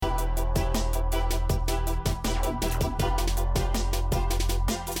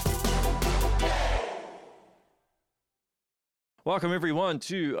Welcome everyone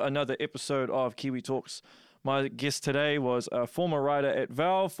to another episode of Kiwi Talks. My guest today was a former writer at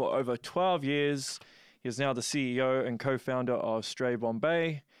Valve for over 12 years. He is now the CEO and co-founder of Stray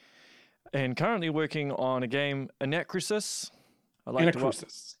Bombay and currently working on a game, Anacrusis.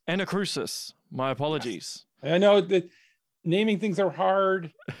 Anacrusis. Anacrusis. My apologies. Yes. I know that naming things are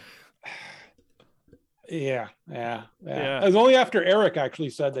hard. Yeah. It was only after Eric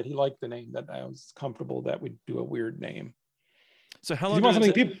actually said that he liked the name that I was comfortable that we'd do a weird name. So how long you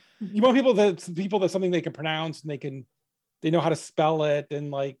want people that something they can pronounce and they know how to spell it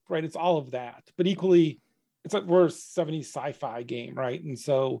and right, it's all of that. But equally, it's like we're a 70s sci-fi game, right? And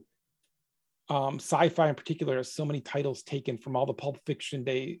so sci-fi in particular has so many titles taken from all the pulp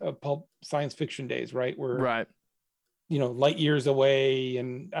science fiction days, right? Where light years away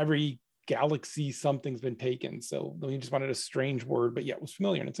and every galaxy something's been taken. So we just wanted a strange word, but yet it was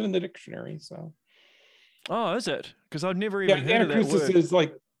familiar, and it's in the dictionary. So is it? Because I've never even heard of that word. Anacrusis is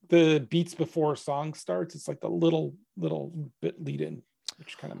like the beats before a song starts. It's like the little bit lead in,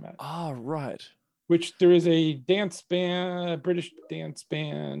 which kind of meant. Oh, right. Which there is a dance band, a British dance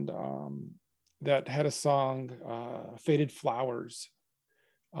band that had a song, Faded Flowers,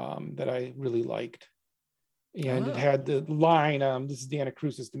 that I really liked. And it had the line, this is the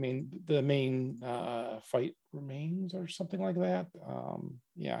Anacrusis, the main fight remains or something like that.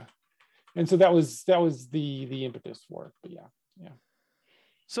 And so that was the impetus for it. But yeah.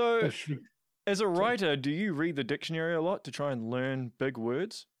 So as a writer, do you read the dictionary a lot to try and learn big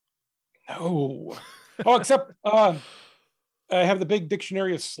words? No. Except I have the big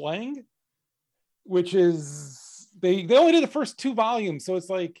dictionary of slang, which is they only did the first 2 volumes, so it's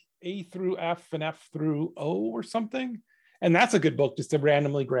like A through F and F through O or something, and that's a good book just to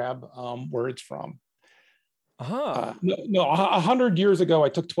randomly grab words from. No, 100 years ago I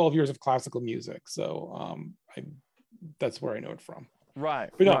took 12 years of classical music, so that's where I know it from. Right.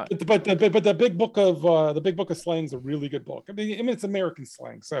 But the big book of slang is a really good book. I mean it's American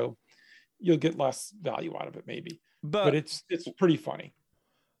slang, so you'll get less value out of it maybe, but it's pretty funny.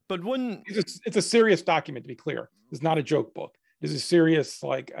 But it's a serious document, to be clear. It's not a joke book. It's a serious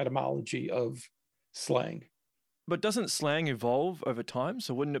etymology of slang. But doesn't slang evolve over time?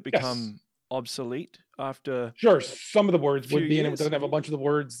 So wouldn't it become obsolete after? Sure, some of the words would be in it. It doesn't have a bunch of the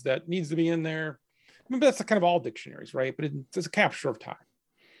words that needs to be in there. I mean, that's kind of all dictionaries, right? But it's a capture of time.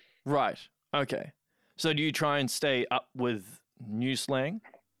 Right. Okay. So do you try and stay up with new slang?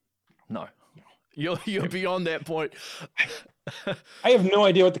 No. You're beyond that point. I have no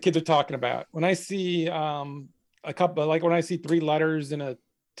idea what the kids are talking about. When I see when I see 3 letters in a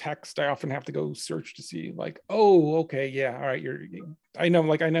text, I often have to go search to see okay, yeah, all right, I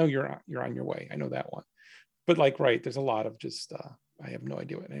know you're on your way. I know that one. But right, there's a lot of just I have no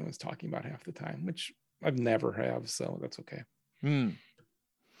idea what anyone's talking about half the time, which I've never have, so that's okay.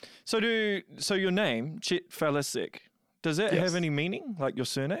 So your name, Chet Faliszek, does that have any meaning, like your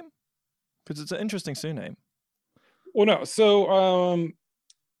surname? Because it's an interesting surname. Well, no. So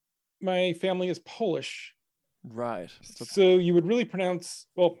my family is Polish. Right. So you would really pronounce,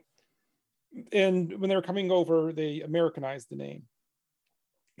 and when they were coming over, they Americanized the name.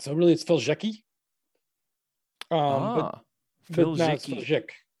 So really it's Faliszek. But Faliszek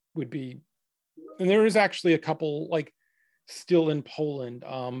would be, and there is actually a couple still in Poland.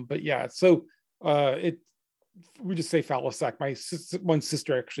 But yeah, so we just say Faliszek. One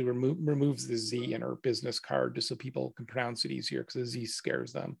sister actually removes the Z in her business card just so people can pronounce it easier because the Z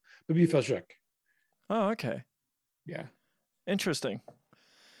scares them. But be Faliszek. Oh, okay. Yeah. Interesting.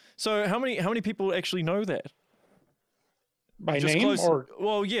 So how many people actually know that? My name?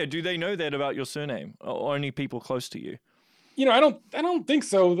 Do they know that about your surname? Or only people close to you? I don't think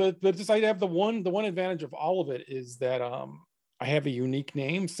so. I have the one advantage of all of it is that I have a unique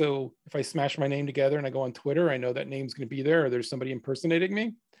name. So if I smash my name together and I go on Twitter, I know that name's going to be there or there's somebody impersonating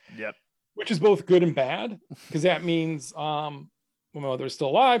me. Yep. Which is both good and bad, because that means when my mother was still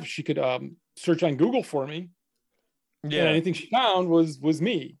alive, she could search on Google for me. Yeah. And anything she found was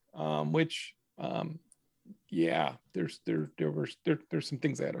me. There's some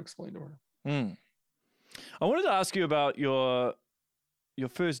things I had to explain to her. I wanted to ask you about your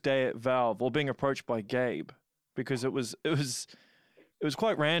first day at Valve, or being approached by Gabe, because it was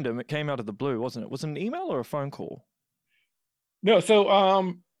quite random. It came out of the blue, wasn't it? Was it an email or a phone call? No.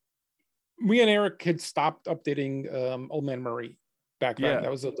 So me and Eric had stopped updating Old Man Murray back then. Yeah.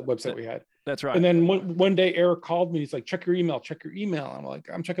 That was the website we had. That's right. And then one day Eric called me. He's like, check your email. I'm like,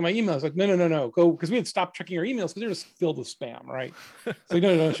 I'm checking my email. He's like, no, go. Because we had stopped checking our emails because they're just filled with spam, right? So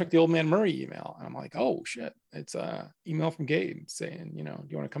no, check the Old Man Murray email. And I'm like, oh shit, it's a email from Gabe saying, do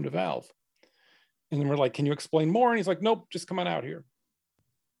you want to come to Valve? And then we're like, can you explain more? And he's like, nope, just come on out here.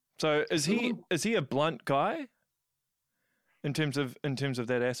 So is he a blunt guy in terms of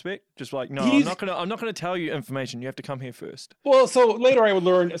that aspect? Just like, no, I'm not gonna tell you information. You have to come here first. Well, so later I would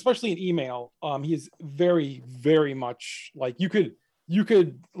learn, especially in email, he's very, very much like you could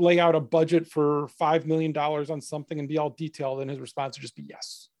lay out a budget for $5 million on something and be all detailed, and his response would just be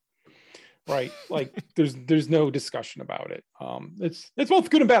yes. Right. Like there's no discussion about it. It's both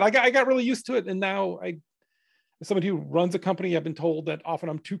good and bad. I got really used to it. And now as somebody who runs a company, I've been told that often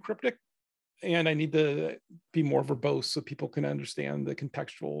I'm too cryptic and I need to be more verbose so people can understand the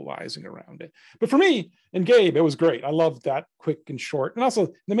contextualizing around it. But for me and Gabe, it was great. I loved that quick and short. And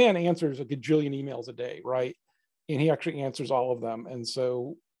also the man answers a gajillion emails a day, right? And he actually answers all of them. And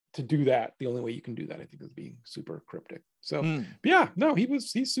so to do that, the only way you can do that, I think, is being super cryptic. So yeah, no,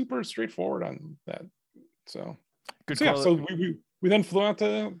 he's super straightforward on that. So good. So, yeah, so we then flew out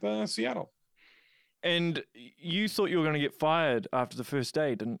to Seattle. And you thought you were going to get fired after the first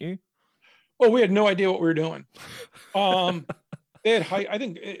day, didn't you? Oh, we had no idea what we were doing. They had I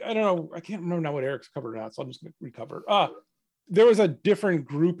think, I don't know, I can't remember now what Eric's covered now, so I'm just going to recover. There was a different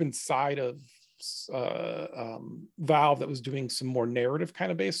group inside of Valve that was doing some more narrative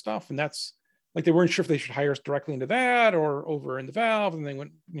kind of based stuff, and that's like they weren't sure if they should hire us directly into that or over into Valve, and they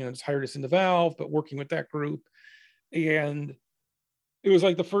went, just hired us into Valve, but working with that group. And it was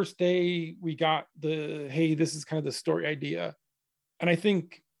like the first day we got hey, this is kind of the story idea. And I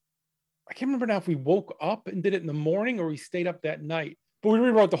can't remember now if we woke up and did it in the morning or we stayed up that night, but we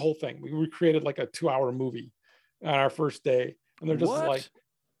rewrote the whole thing. We recreated like a 2-hour movie on our first day. And they're just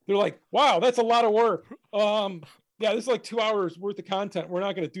they're like, wow, that's a lot of work. Yeah, this is like 2 hours worth of content. We're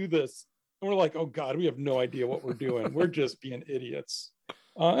not going to do this. And we're like, oh God, we have no idea what we're doing. We're just being idiots.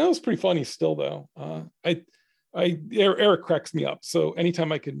 It was pretty funny still though. Eric cracks me up. So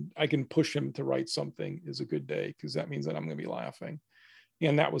anytime I can push him to write something is a good day, because that means that I'm going to be laughing.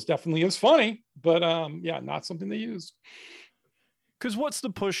 And that was definitely, it was funny, but yeah, not something they use. Because what's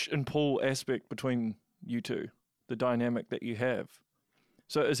the push and pull aspect between you two, the dynamic that you have?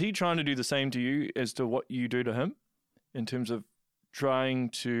 So is he trying to do the same to you as to what you do to him in terms of trying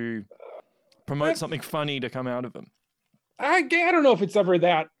to promote something funny to come out of him? I don't know if it's ever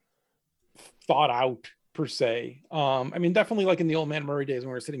that thought out per se. I mean, definitely like in the Old Man Murray days when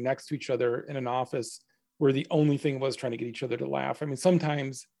we were sitting next to each other in an office where the only thing was trying to get each other to laugh. I mean,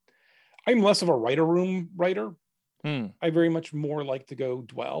 sometimes I'm less of a writer room writer. I very much more like to go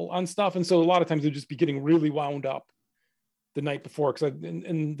dwell on stuff. And so a lot of times I'd just be getting really wound up the night before. Cause on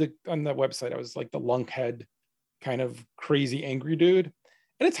the website, I was like the lunkhead kind of crazy, angry dude.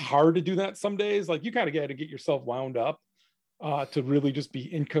 And it's hard to do that some days. Like you got to get yourself wound up to really just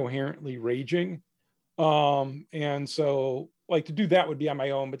be incoherently raging. And so like to do that would be on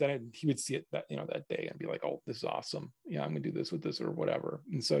my own, but then he would see it that day and be like, oh, this is awesome. Yeah, I'm gonna do this with this or whatever.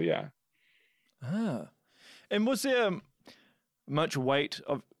 And so, yeah. And was there much weight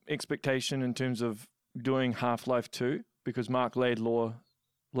of expectation in terms of doing Half-Life 2? Because Mark Laidlaw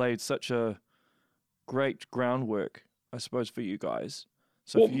laid such a great groundwork, I suppose, for you guys.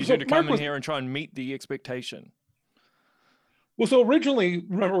 So for you to come in here and try and meet the expectation. Well, so originally,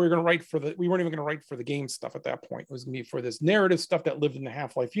 remember, we weren't even going to write for the game stuff at that point. It was going to be for this narrative stuff that lived in the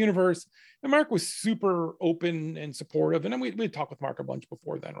Half-Life universe. And Mark was super open and supportive. And then we'd talked with Mark a bunch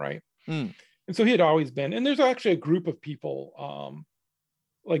before then, right? And so he had always been. And there's actually a group of people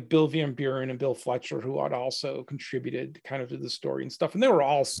like Bill Van Buren and Bill Fletcher who had also contributed kind of to the story and stuff. And they were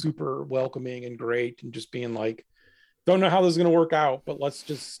all super welcoming and great and just being like, don't know how this is going to work out, but let's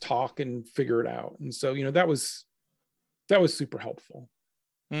just talk and figure it out. And so, that was super helpful.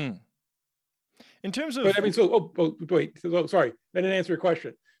 In terms of, but I mean, wait, sorry, I didn't answer your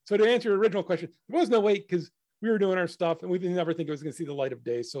question. So to answer your original question, there was no wait because we were doing our stuff and we didn't ever think it was going to see the light of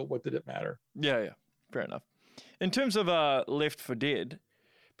day. So what did it matter? Yeah, fair enough. In terms of Left 4 Dead,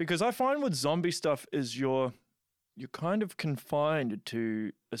 because I find with zombie stuff is you're kind of confined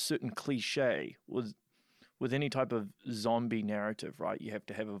to a certain cliche with any type of zombie narrative, right? You have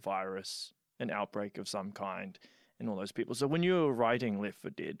to have a virus, an outbreak of some kind, and all those people. So when you were writing Left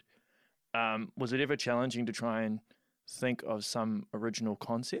 4 Dead, was it ever challenging to try and think of some original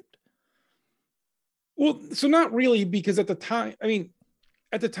concept? Well, so not really, because at the time,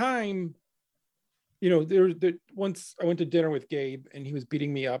 once I went to dinner with Gabe and he was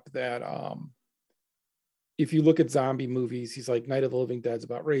beating me up that if you look at zombie movies, he's like Night of the Living Dead's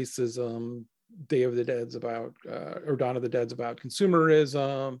about racism, Day of the Dead's about, or Dawn of the Dead's about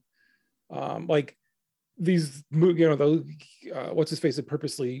consumerism, like these, those, what's his face had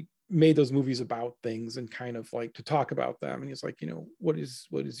purposely made those movies about things and kind of like to talk about them. And he's like, what is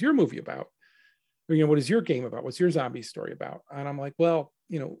your movie about? what is your game about? What's your zombie story about? And I'm like, well,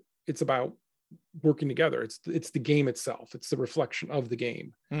 it's about working together. It's the game itself. It's the reflection of the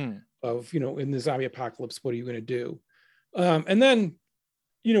game of, in the zombie apocalypse, what are you going to do? And then,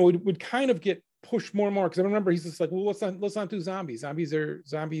 it would kind of get pushed more and more, because I remember he's just like, well, let's not do zombies. Zombies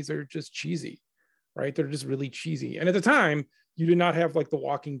are just cheesy, right? They're just really cheesy. And at the time, you did not have like the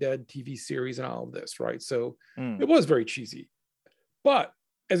Walking Dead TV series and all of this, right? So it was very cheesy. But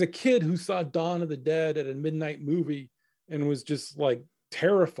as a kid who saw Dawn of the Dead at a midnight movie and was just like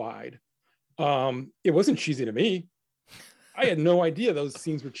terrified, it wasn't cheesy to me. I had no idea those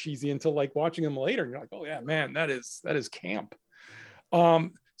scenes were cheesy until like watching them later. And you're like, oh yeah, man, that is camp.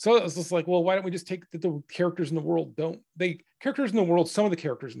 So it was just like, well, why don't we just take the characters in the world? Some of the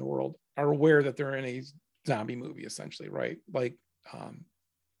characters in the world are aware that they're in a zombie movie, essentially, right? Like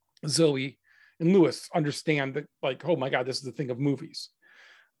Zoe and Lewis understand that, like, oh my God, this is the thing of movies.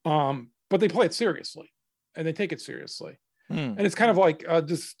 But they play it seriously and they take it seriously. And it's kind of like the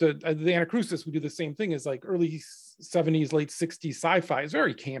Anacrusis, we do the same thing as like early 70s, late 60s sci-fi is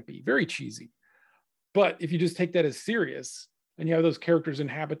very campy, very cheesy. But if you just take that as serious and you have those characters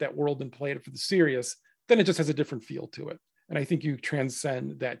inhabit that world and play it for the serious, then it just has a different feel to it. And I think you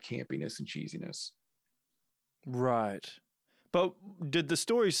transcend that campiness and cheesiness. Right. But did the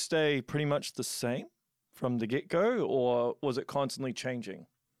story stay pretty much the same from the get-go, or was it constantly changing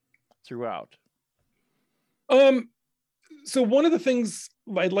throughout? So one of the things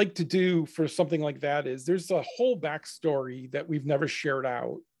I'd like to do for something like that is there's a whole backstory that we've never shared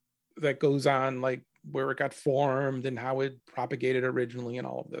out that goes on, like where it got formed and how it propagated originally and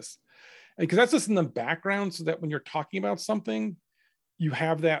all of this. And because that's just in the background, so that when you're talking about something, you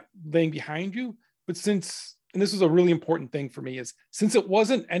have that laying behind you. But and this is a really important thing for me, is since it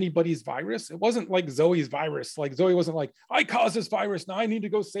wasn't anybody's virus, it wasn't like Zoe's virus. Like Zoe wasn't like, I caused this virus, now I need to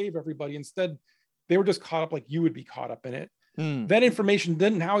go save everybody. Instead, they were just caught up like you would be caught up in it. That information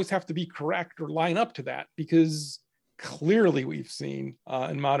didn't always have to be correct or line up to that, because clearly we've seen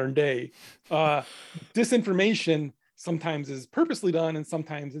in modern day disinformation sometimes is purposely done and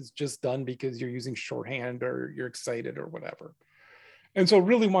sometimes it's just done because you're using shorthand or you're excited or whatever. And so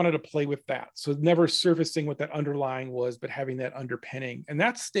really wanted to play with that. So never surfacing what that underlying was, but having that underpinning. And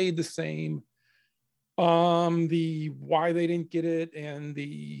that stayed the same. The why they didn't get it and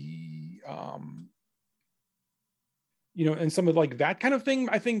the and some of like that kind of thing,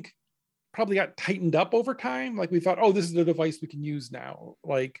 I think probably got tightened up over time. Like we thought, oh, this is the device we can use now.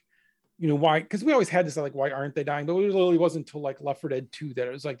 Like, why? Because we always had this, like, why aren't they dying? But it really wasn't until like Left 4 Dead 2 that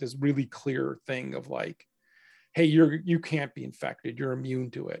it was like this really clear thing of like, hey, you can't be infected. You're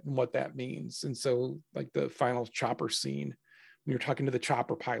immune to it and what that means. And so like the final chopper scene, when you're talking to the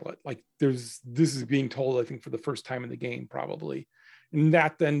chopper pilot, like this is being told, I think, for the first time in the game, probably. And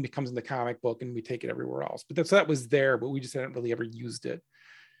that then becomes in the comic book and we take it everywhere else. But that was there, but we just hadn't really ever used it.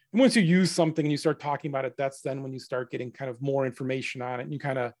 And once you use something and you start talking about it, that's then when you start getting kind of more information on it and you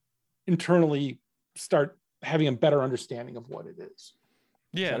kind of internally start having a better understanding of what it is.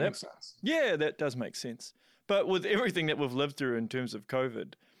 Yeah, that makes sense. Yeah, that does make sense. But with everything that we've lived through in terms of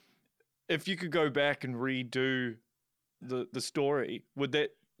COVID, if you could go back and redo the story,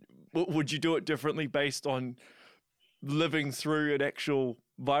 would you do it differently based on living through an actual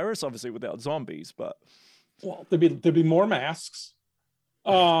virus, obviously without zombies? But well, there'd be more masks.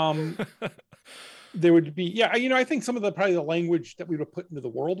 There would be, I think some of probably the language that we would have put into the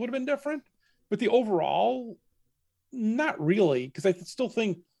world would have been different, but the overall, not really, because I still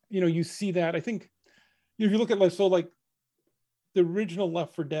think, you see that. I think, if you look at like the original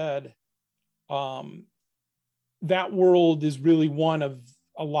Left 4 Dead, that world is really one of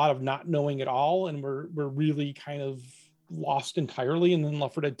a lot of not knowing at all, and we're really kind of lost entirely. And then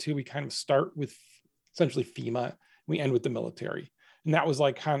Left 4 Dead 2, we kind of start with essentially FEMA, we end with the military. And that was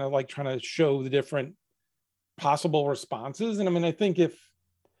like kind of like trying to show the different possible responses. And I mean, I think if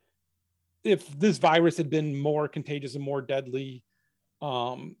this virus had been more contagious and more deadly,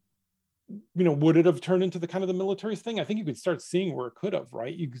 would it have turned into the kind of the military thing? I think you could start seeing where it could have,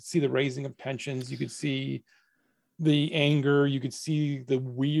 right? You could see the raising of tensions. You could see the anger. You could see the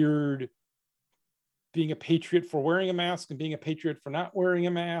weird being a patriot for wearing a mask and being a patriot for not wearing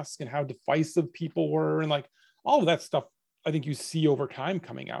a mask, and how divisive people were. And like all of that stuff, I think you see over time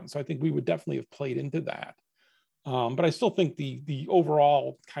coming out. And so I think we would definitely have played into that. But I still think the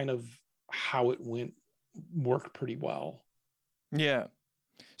overall kind of how it went worked pretty well. Yeah.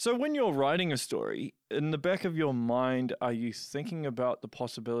 So when you're writing a story, in the back of your mind, are you thinking about the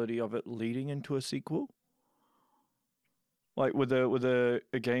possibility of it leading into a sequel? Like with a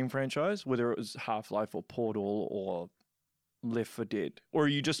game franchise, whether it was Half-Life or Portal or Left 4 Dead, or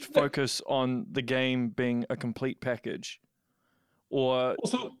you just focus on the game being a complete package, or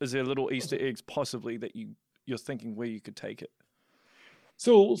is there little Easter eggs possibly that you're thinking where you could take it?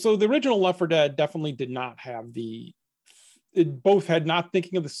 So the original Left 4 Dead definitely did not have it both had not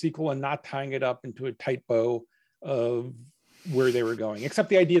thinking of the sequel and not tying it up into a tight bow of where they were going, except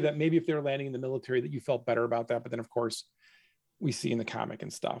the idea that maybe if they were landing in the military that you felt better about that. But then of course we see in the comic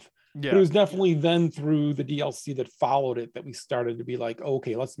and stuff. Yeah. But it was definitely then through the DLC that followed it that we started to be like,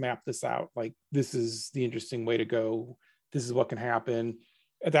 okay, let's map this out. Like, this is the interesting way to go. This is what can happen.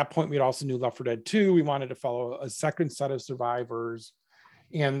 At that point, we also knew Left 4 Dead 2. We wanted to follow a second set of survivors.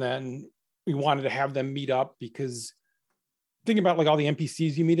 And then we wanted to have them meet up, because think about like all the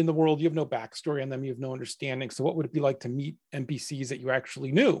NPCs you meet in the world, you have no backstory on them. You have no understanding. So what would it be like to meet NPCs that you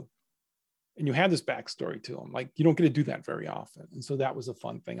actually knew? And you had this backstory to them. Like, you don't get to do that very often. And so that was a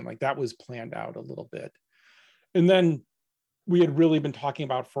fun thing. And like, that was planned out a little bit. And then we had really been talking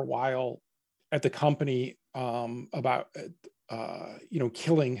about for a while at the company about,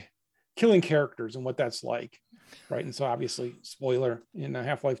 killing characters and what that's like. Right. And so obviously, spoiler, in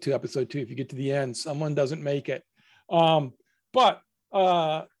Half-Life 2 episode 2, if you get to the end, someone doesn't make it. We wanted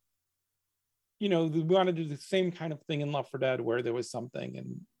to do the same kind of thing in Left 4 Dead, where there was something,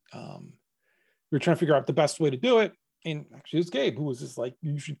 and we were trying to figure out the best way to do it. And actually it was Gabe who was just like,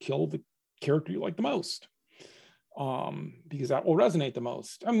 you should kill the character you like the most, because that will resonate the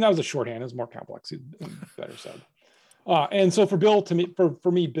most. I mean, that was a shorthand. It was more complex, better said. And so for Bill,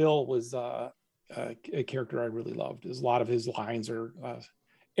 for me, Bill was a character I really loved. As a lot of his lines are,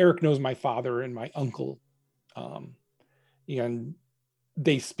 Eric knows my father and my uncle, and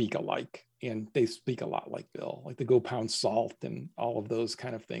they speak alike, and they speak a lot like Bill, like the go pound salt and all of those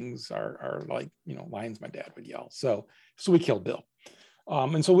kind of things are like, lines my dad would yell. So we killed Bill.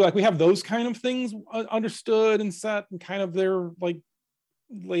 And so we have those kind of things understood and set, and kind of they're like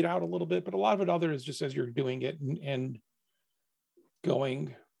laid out a little bit, but a lot of it other is just as you're doing it and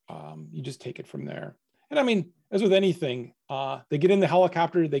going, you just take it from there. And I mean, as with anything, they get in the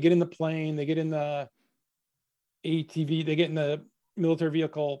helicopter, they get in the plane, they get in the ATV, they get in the military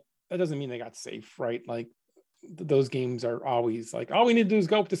vehicle. That doesn't mean they got safe, right? Like, those games are always like, all we need to do is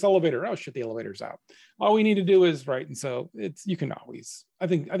go up this elevator. Oh shit, the elevator's out. All we need to do is, right. And so you can always, I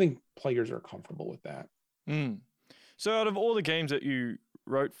think players are comfortable with that. So out of all the games that you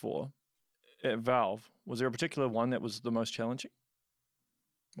wrote for at Valve, was there a particular one that was the most challenging?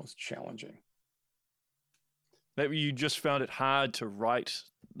 Most challenging. That you just found it hard to write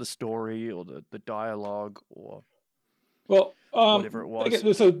the story or the dialogue or whatever it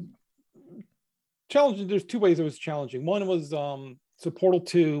was? So challenging, there's two ways it was challenging. One was, so Portal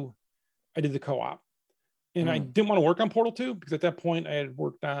 2, I did the co-op. And I didn't want to work on Portal 2 because at that point I had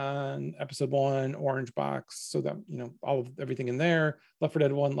worked on episode 1, Orange Box. So that, all of everything in there, Left 4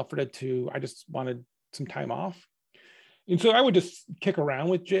 Dead 1, Left 4 Dead 2, I just wanted some time off. And so I would just kick around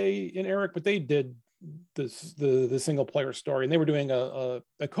with Jay and Eric, but they did the single player story, and they were doing a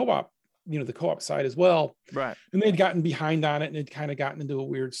co-op, the co-op side as well. Right. And they'd gotten behind on it, and it'd kind of gotten into a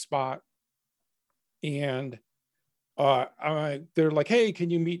weird spot. And they're like, hey, can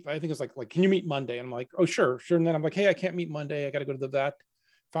you meet? I think it's like, can you meet Monday? And I'm like, oh, sure. And then I'm like, hey, I can't meet Monday. I got to go to the vet.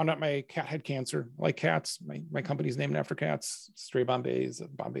 Found out my cat had cancer. I like cats. My company's named after cats. Stray Bombays.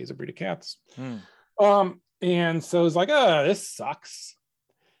 Bombay is a breed of cats. And so it's like, this sucks.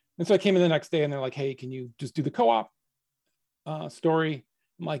 And so I came in the next day, and they're like, hey, can you just do the co-op story?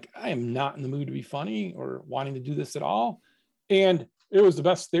 I'm like, I am not in the mood to be funny or wanting to do this at all. And it was the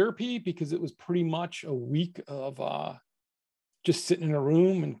best therapy because it was pretty much a week of just sitting in a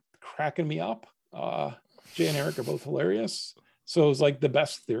room and cracking me up. Jay and Eric are both hilarious. So it was like the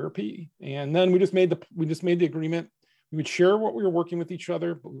best therapy. And then we just made the agreement. We would share what we were working with each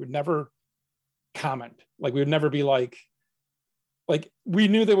other, but we would never comment. Like, we would never be like we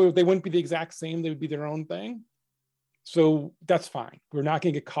knew they wouldn't be the exact same. They would be their own thing. So that's fine. We're not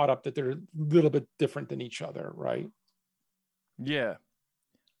going to get caught up that they're a little bit different than each other. Right. Yeah.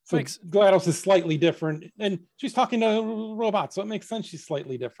 So GLaDOS is slightly different, and she's talking to robots, so it makes sense she's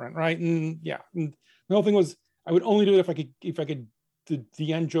slightly different, right? And yeah, and the whole thing was I would only do it if I could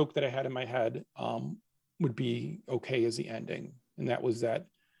the end joke that I had in my head would be okay as the ending, and that was that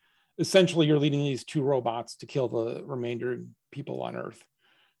essentially you're leading these two robots to kill the remainder people on Earth,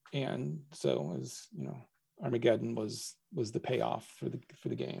 and so as Armageddon was the payoff for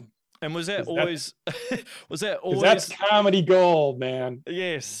the game. And was that always that's comedy gold, man?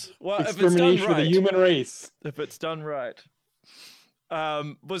 Yes. Well, extermination of the human race. If it's done right.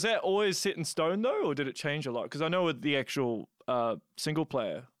 Was that always set in stone though, or did it change a lot? Because I know with the actual single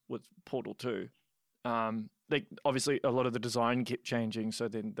player with Portal 2, they obviously a lot of the design kept changing, so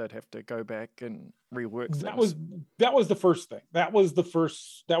then they'd have to go back and rework things. That was the first thing. That was the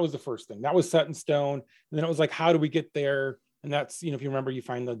first thing. That was set in stone. And then it was like, how do we get there? And that's, if you remember, you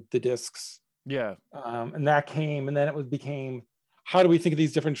find the discs. Yeah. And that came, and then it became, how do we think of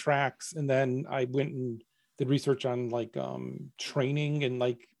these different tracks? And then I went and did research on like training, and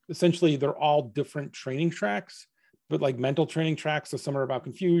like essentially they're all different training tracks, but like mental training tracks. So some are about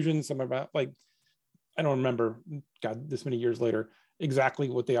confusion, some are about like, I don't remember, God, this many years later, exactly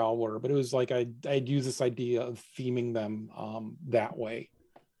what they all were, but it was like I'd use this idea of theming them that way.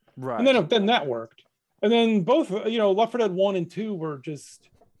 Right. And then that worked. And then both, Left 4 Dead 1 and 2 were just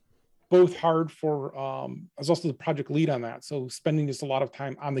both hard for, I was also the project lead on that. So spending just a lot of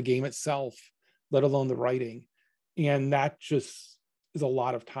time on the game itself, let alone the writing. And that just is a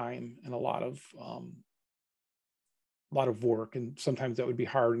lot of time and a lot of work. And sometimes that would be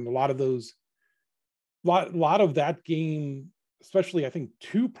hard. And a lot of that game, especially I think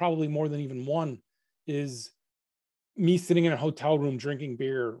 2, probably more than even 1, is me sitting in a hotel room drinking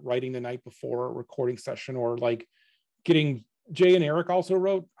beer, writing the night before a recording session, or like getting Jay and Eric also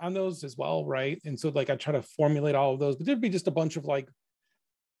wrote on those as well, right? And so like I try to formulate all of those, but there'd be just a bunch of like,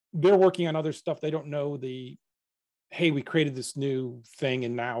 they're working on other stuff. They don't know hey, we created this new thing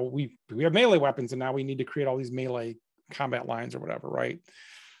and now we have melee weapons and now we need to create all these melee combat lines or whatever, right?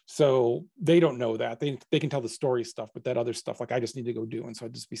 So they don't know that. They can tell the story stuff, but that other stuff, like I just need to go do. And so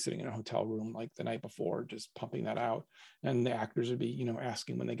I'd just be sitting in a hotel room like the night before, just pumping that out. And the actors would be,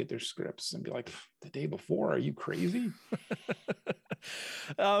 asking when they get their scripts and be like, the day before, are you crazy?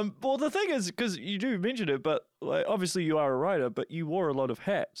 Well, the thing is, because you do mention it, but like, obviously you are a writer, but you wore a lot of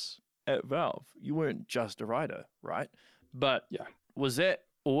hats at Valve. You weren't just a writer, right? But yeah, was that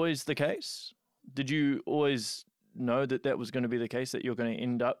always the case? Did you always know that was going to be the case, that you're going to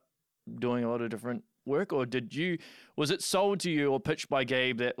end up doing a lot of different work, or was it sold to you or pitched by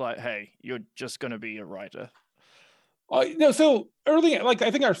Gabe that like, hey, you're just going to be a writer? So early, like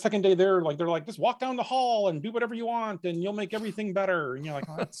I think our second day there, like they're like, just walk down the hall and do whatever you want and you'll make everything better. And you're like,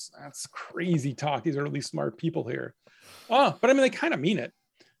 oh, that's crazy talk. These are really smart people here. But I mean, they kind of mean it.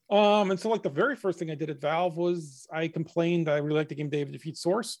 And so like the very first thing I did at Valve was I complained I really liked the game David Defeat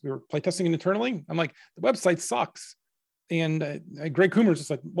Source. We were playtesting it internally. I'm like, the website sucks. And Greg Coomer's just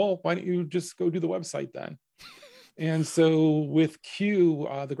like, well, why don't you just go do the website then? And so with Q,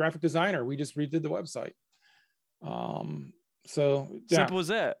 the graphic designer, we just redid the website. So yeah. Simple as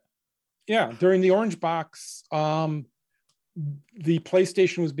that. Yeah. During the Orange Box, the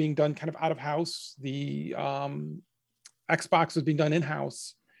PlayStation was being done kind of out of house. The Xbox was being done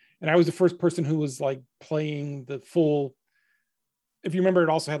in-house. And I was the first person who was like playing the full, if you remember, it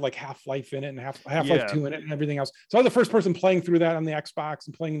also had like Half-Life in it and Half-Life 2 in it and everything else. So I was the first person playing through that on the Xbox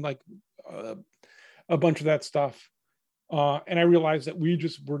and playing like a bunch of that stuff. And I realized that we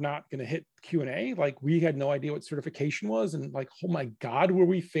just were not going to hit Q&A. Like we had no idea what certification was. And like, oh my God, were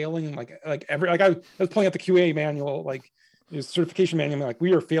we failing? I was pulling out the QA manual, like the certification manual, like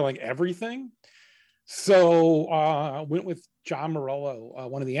we are failing everything. So I went with John Morello,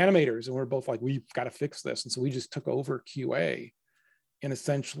 one of the animators, and we're both like, we've got to fix this. And so we just took over QA and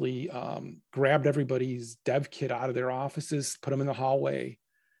essentially grabbed everybody's dev kit out of their offices, put them in the hallway,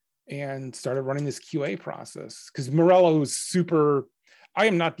 and started running this QA process. Because Morello is I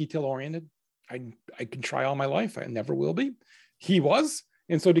am not detail oriented. I can try all my life. I never will be. He was.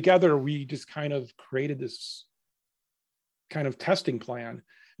 And so together we just kind of created this kind of testing plan.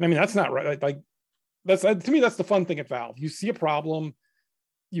 And I mean, that's not right. Like that's, to me, that's the fun thing at Valve. You see a problem,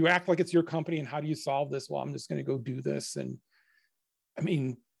 you act like it's your company, and how do you solve this? Well, I'm just going to go do this. And I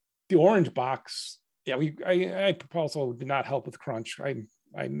mean, the Orange Box, yeah, I also did not help with crunch.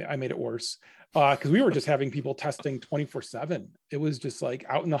 I made it worse because we were just having people testing 24/7. It was just like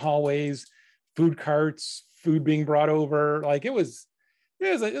out in the hallways, food carts, food being brought over. Like it was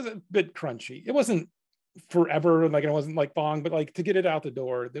a bit crunchy. It wasn't forever, like it wasn't like long, but like to get it out the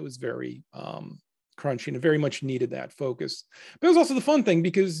door, it was very crunchy, and it very much needed that focus. But it was also the fun thing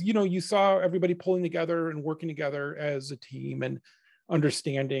because you saw everybody pulling together and working together as a team and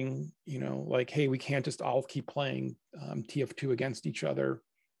understanding, like, hey, we can't just all keep playing TF2 against each other.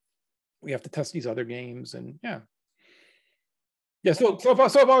 We have to test these other games. And yeah. So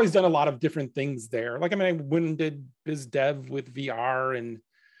I've always done a lot of different things there. Like, I mean, I went and did biz dev with VR and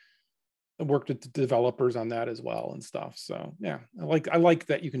I worked with the developers on that as well and stuff. So yeah, I like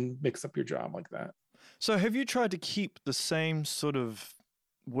that you can mix up your job like that. So have you tried to keep the same sort of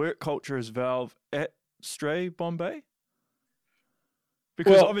work culture as Valve at Stray Bombay?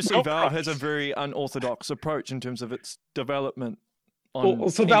 Because obviously Valve has a very unorthodox approach in terms of its development.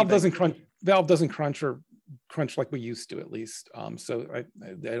 So Valve doesn't crunch or crunch like we used to, at least. So I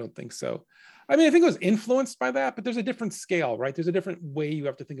don't think so. I mean, I think it was influenced by that, but there's a different scale, right? There's a different way you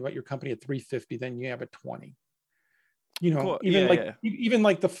have to think about your company at 350 than you have at 20. You know, even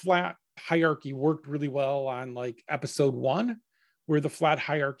like the flat hierarchy worked really well on like episode 1, where the flat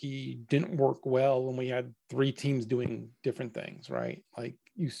hierarchy didn't work well when we had 3 teams doing different things, right? Like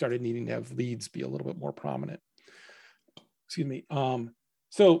you started needing to have leads be a little bit more prominent. Excuse me.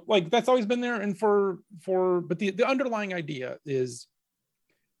 So like that's always been there. And but the underlying idea is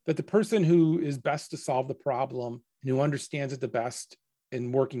that the person who is best to solve the problem and who understands it the best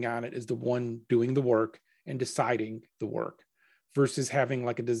and working on it is the one doing the work and deciding the work, versus having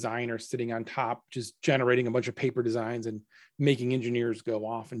like a designer sitting on top, just generating a bunch of paper designs and making engineers go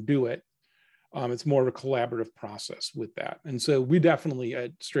off and do it. It's more of a collaborative process with that. And so we definitely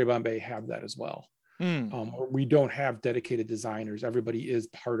at Stray Bombay have that as well. We don't have dedicated designers. Everybody is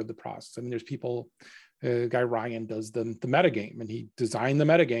part of the process. I mean, there's people, guy Ryan does the metagame, and he designed the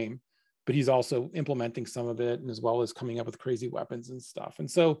metagame, but he's also implementing some of it, and as well as coming up with crazy weapons and stuff. And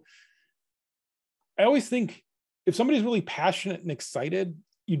so I always think if somebody's really passionate and excited,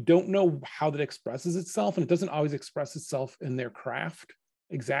 you don't know how that expresses itself, and it doesn't always express itself in their craft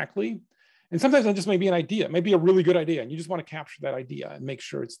exactly. And sometimes it just may be an idea, it may be a really good idea, and you just want to capture that idea and make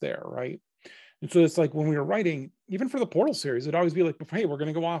sure it's there, right? And so it's like when we were writing, even for the Portal series, it'd always be like, hey, we're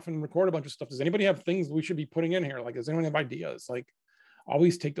going to go off and record a bunch of stuff. Does anybody have things we should be putting in here? Like, does anyone have ideas? Like,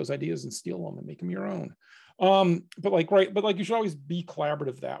 always take those ideas and steal them and make them your own. But you should always be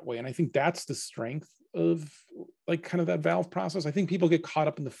collaborative that way. And I think that's the strength of like kind of that Valve process. I think people get caught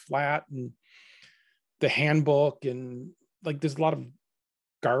up in the flat and the handbook, and like there's a lot of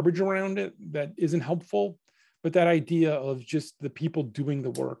garbage around it that isn't helpful. But that idea of just the people doing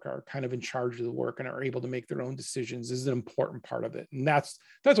the work are kind of in charge of the work and are able to make their own decisions is an important part of it. And that's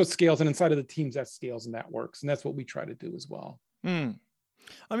what scales. And inside of the teams, that scales and that works. And that's what we try to do as well. I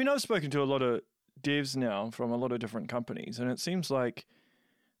mean, I've spoken to a lot of devs now from a lot of different companies, and it seems like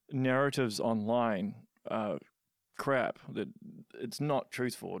narratives online are crap, that it's not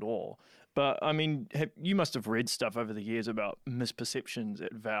truthful at all. But I mean, you must have read stuff over the years about misperceptions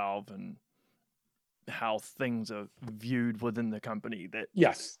at Valve and how things are viewed within the company that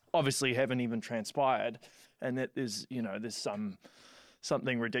obviously haven't even transpired, and that there's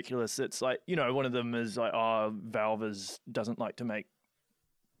something ridiculous. It's like, one of them is like, oh, Valve doesn't like to make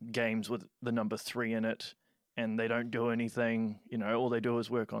games with the number 3 in it, and they don't do anything, all they do is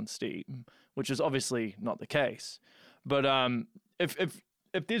work on Steam, which is obviously not the case. But if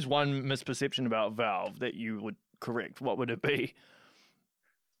there's one misperception about Valve that you would correct, what would it be?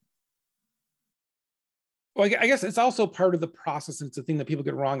 Well, I guess it's also part of the process, and it's a thing that people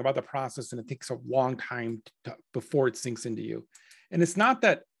get wrong about the process, and it takes a long time before it sinks into you. And it's not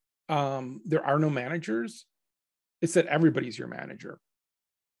that there are no managers, it's that everybody's your manager.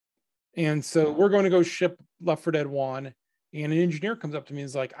 And so we're going to go ship Left 4 Dead 1, and an engineer comes up to me and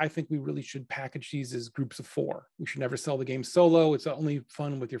is like, I think we really should package these as groups of 4. We should never sell the game solo. It's only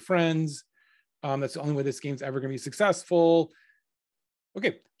fun with your friends. That's the only way this game's ever going to be successful.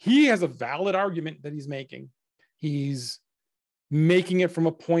 Okay, he has a valid argument that he's making. He's making it from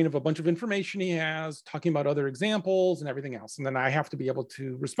a point of a bunch of information he has, talking about other examples and everything else. And then I have to be able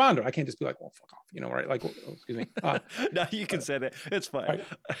to respond to it. I can't just be like, well, fuck off, right? Like, excuse me. No, you can say that. It's fine.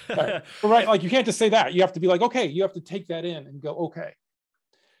 Right. Like, you can't just say that. You have to be like, okay, you have to take that in and go, okay.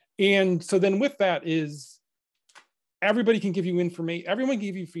 And so then with that is everybody can give you information. Everyone can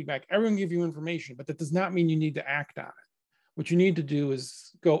give you feedback. Everyone can give you information, but that does not mean you need to act on it. What you need to do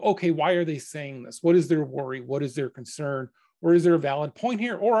is go, okay, why are they saying this? What is their worry? What is their concern? Or is there a valid point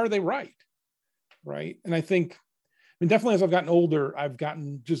here? Or are they right? Right. And I think, definitely as I've gotten older, I've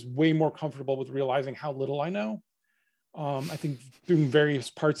gotten just way more comfortable with realizing how little I know. I think through various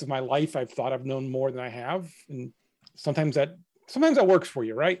parts of my life, I've thought I've known more than I have. And sometimes that works for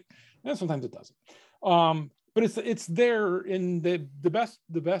you, right? And sometimes it doesn't. But it's there in the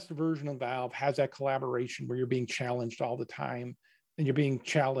best version of Valve has that collaboration where you're being challenged all the time, and you're being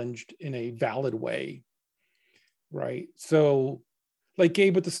challenged in a valid way, right? So like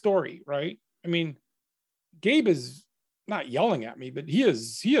Gabe with the story, right? I mean, Gabe is not yelling at me, but he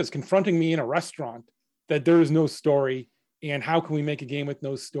is confronting me in a restaurant that there is no story, and how can we make a game with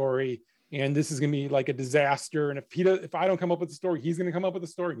no story? And this is going to be like a disaster. And if I don't come up with the story, he's going to come up with the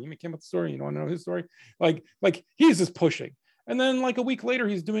story. And he came up with the story. You don't want to know his story. Like he's just pushing. And then like a week later,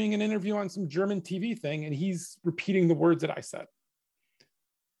 he's doing an interview on some German TV thing, and he's repeating the words that I said.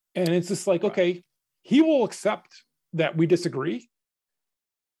 And it's just like, okay, he will accept that we disagree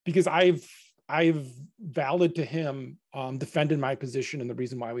because I've valid to him defended my position and the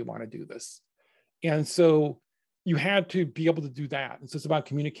reason why we want to do this. And so you had to be able to do that. And so it's about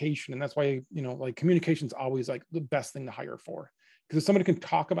communication. And that's why, like communication is always like the best thing to hire for. Because if somebody can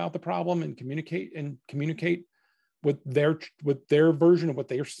talk about the problem and communicate with their version of what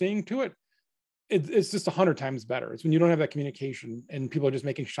they're seeing to it, it's just 100 times better. It's when you don't have that communication and people are just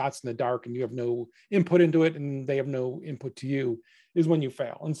making shots in the dark and you have no input into it and they have no input to you, is when you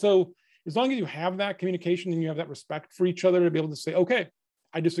fail. And so as long as you have that communication and you have that respect for each other to be able to say, okay,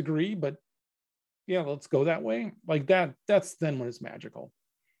 I disagree, but yeah, let's go that way. Like that's then when it's magical.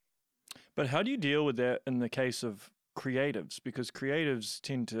 But how do you deal with that in the case of creatives? Because creatives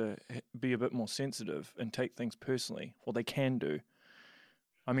tend to be a bit more sensitive and take things personally, or they can do.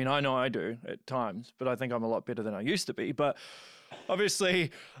 I mean, I know I do at times, but I think I'm a lot better than I used to be. But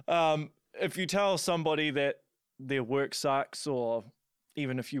obviously, if you tell somebody that their work sucks, or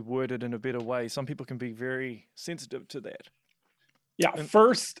even if you word it in a better way, some people can be very sensitive to that. Yeah.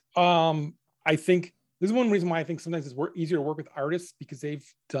 First, I think this is one reason why I think sometimes it's easier to work with artists, because they've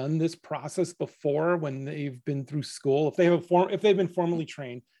done this process before when they've been through school. If they've been formally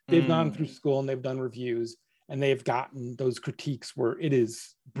trained, they've gone through school and they've done reviews and they've gotten those critiques where it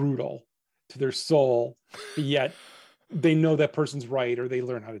is brutal to their soul, but yet they know that person's right, or they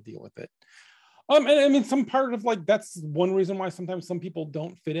learn how to deal with it. And I mean, some part of like, that's one reason why sometimes some people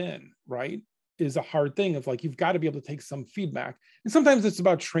don't fit in, right? Is a hard thing of like, you've got to be able to take some feedback. And sometimes it's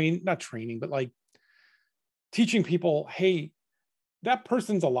about not training, but like teaching people, hey, that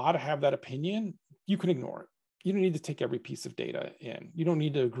person's allowed to have that opinion. You can ignore it. You don't need to take every piece of data in. You don't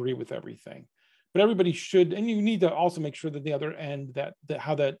need to agree with everything, but everybody should. And you need to also make sure that the other end, that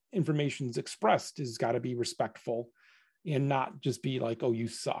how that information is expressed is got to be respectful and not just be like, oh, you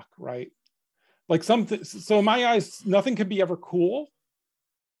suck, right? Like something. So in my eyes, nothing could be ever cool,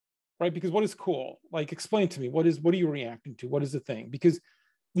 right? Because what is cool? Like, explain to me, what are you reacting to? What is the thing? Because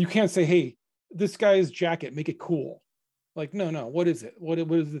you can't say, hey, this guy's jacket, make it cool. Like, no, what is it? What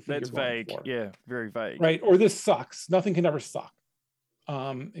is the thing? That's vague. Yeah, very vague. Right. Or this sucks. Nothing can ever suck.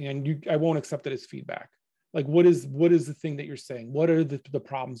 And I won't accept it as feedback. Like, what is the thing that you're saying? What are the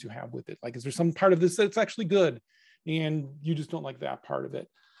problems you have with it? Like, is there some part of this that's actually good and you just don't like that part of it?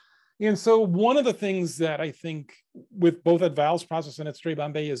 And so one of the things that I think with both at Valve's process and at Stray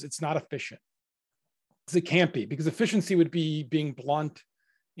Bombay is it's not efficient. Because it can't be, because efficiency would be being blunt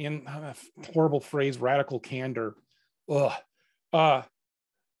and a horrible phrase, radical candor.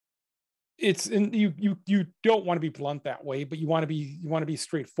 It's in you don't want to be blunt that way, but you want to be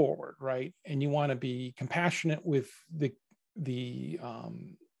straightforward, right? And you want to be compassionate with the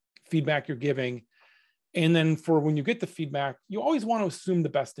feedback you're giving. And then for when you get the feedback, you always want to assume the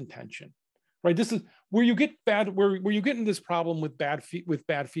best intention, right? This is where you get where you get in this problem with bad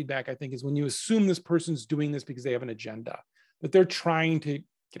feedback, I think, is when you assume this person's doing this because they have an agenda, that they're trying to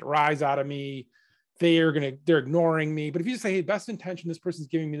get a rise out of me. They're ignoring me. But if you say, hey, best intention, this person's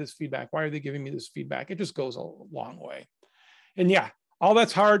giving me this feedback. Why are they giving me this feedback? It just goes a long way. And yeah, all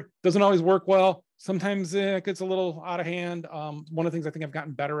that's hard. Doesn't always work well. Sometimes it gets a little out of hand. One of the things I think I've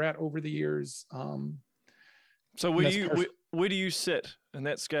gotten better at over the years. So where do you sit in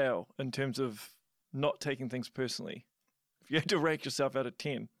that scale in terms of not taking things personally? If you had to rank yourself out of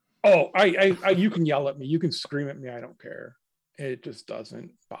 10. Oh, I you can yell at me. You can scream at me. I don't care. It just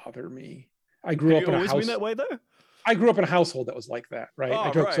doesn't bother me. I grew up in a house. Always been that way though? I grew up in a household that was like that, right?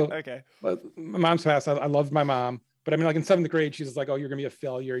 Oh, right. Okay. But my mom's passed. I loved my mom. But I mean, like in 7th grade, she's like, oh, you're going to be a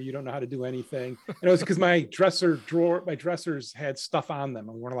failure. You don't know how to do anything. And it was because my dressers had stuff on them.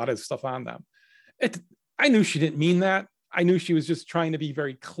 I weren't allowed to have stuff on them. I knew she didn't mean that. I knew she was just trying to be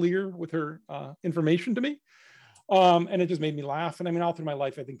very clear with her information to me. And it just made me laugh. And I mean, all through my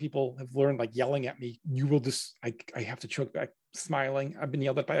life, I think people have learned, like, yelling at me, you will just, I have to choke back smiling. I've been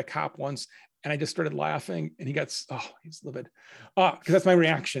yelled at by a cop once and I just started laughing and he's livid. Because that's my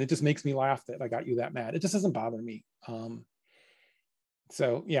reaction. It just makes me laugh that I got you that mad. It just doesn't bother me.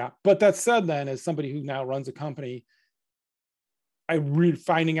 So yeah, but that said, then as somebody who now runs a company,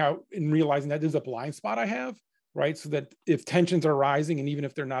 finding out and realizing that there's a blind spot I have, right? So that if tensions are rising, and even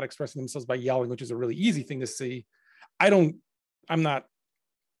if they're not expressing themselves by yelling, which is a really easy thing to see, I'm not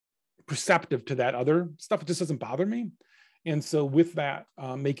perceptive to that other stuff. It just doesn't bother me. And so with that,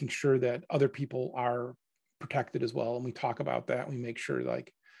 making sure that other people are protected as well. And we talk about that. We make sure,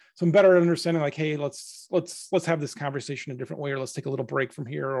 like, some better understanding, like, hey, let's have this conversation a different way, or let's take a little break from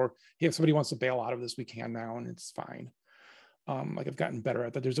here. Or hey, if somebody wants to bail out of this, we can now, and it's fine. Like, I've gotten better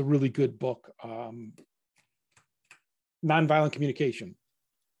at that. There's a really good book, Nonviolent Communication,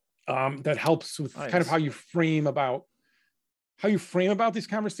 that helps with kind of how you frame about these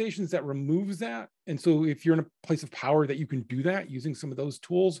conversations, that removes that. And so if you're in a place of power that you can do that using some of those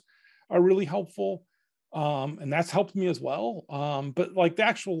tools, are really helpful. And that's helped me as well. But like the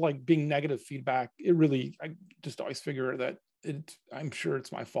actual like being negative feedback, I just always figure that I'm sure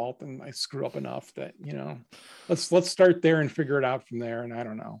it's my fault and I screw up enough that, let's start there and figure it out from there. And I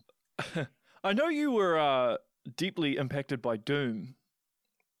don't know. I know you were deeply impacted by Doom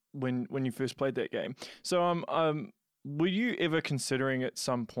when you first played that game. So were you ever considering at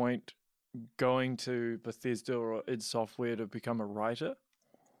some point going to Bethesda or id Software to become a writer?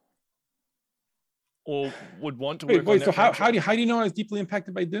 Or would want to work on that? So how do you know I was deeply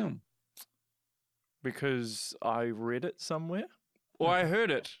impacted by Doom? Because I read it somewhere, or I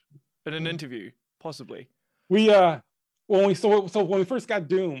heard it in an interview, possibly. When we first got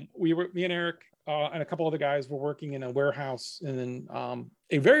Doom, me and Eric and a couple other guys were working in a warehouse in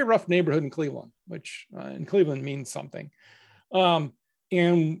a very rough neighborhood in Cleveland, which in Cleveland means something.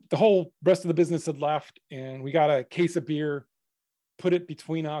 And the whole rest of the business had left, and we got a case of beer, put it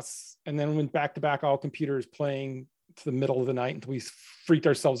between us, and then went back to back all computers playing to the middle of the night until we freaked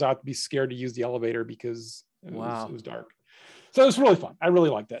ourselves out to be scared to use the elevator because it was dark. So it was really fun. I really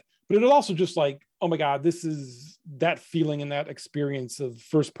liked it. But it was also just like, oh my God, this is that feeling and that experience of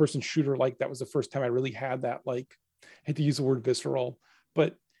first person shooter. Like that was the first time I really had that, like, I hate to use the word visceral,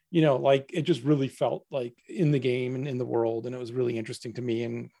 but like it just really felt like in the game and in the world. And it was really interesting to me.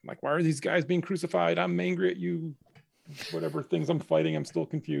 And like, why are these guys being crucified? I'm angry at you. Whatever things I'm fighting, I'm still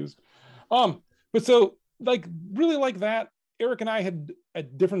confused. But so like really like that, Eric and I had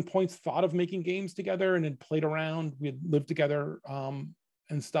at different points thought of making games together and had played around. We had lived together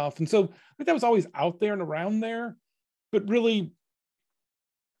and stuff. And so that was always out there and around there. But really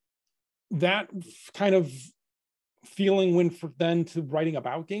that kind of feeling went then to writing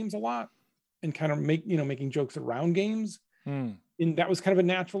about games a lot and kind of making jokes around games. And that was kind of a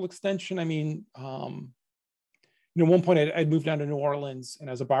natural extension. I mean, at one point I'd moved down to New Orleans and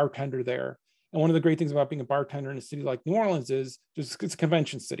as a bartender there. And one of the great things about being a bartender in a city like New Orleans is just it's a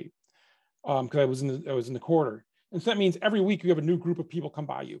convention city. Because I was in the quarter. And so that means every week you have a new group of people come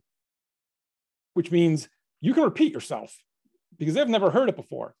by you, which means you can repeat yourself because they've never heard it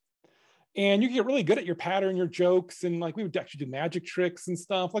before. And you can get really good at your pattern, your jokes. And like we would actually do magic tricks and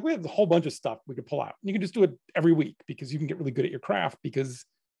stuff. Like we have a whole bunch of stuff we could pull out. And you can just do it every week because you can get really good at your craft because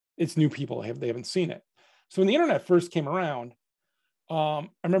it's new people. They haven't seen it. So when the internet first came around, I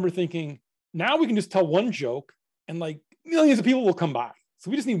remember thinking, now we can just tell one joke and like millions of people will come by. So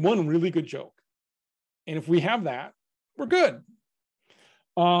we just need one really good joke. And if we have that, we're good.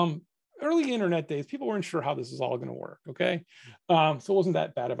 Early internet days, people weren't sure how this is all going to work. Okay. So it wasn't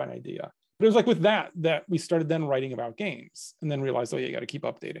that bad of an idea. But it was like with that we started then writing about games and then realized, oh yeah, you got to keep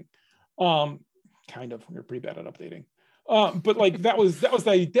updating. Kind of, we're pretty bad at updating. But like that was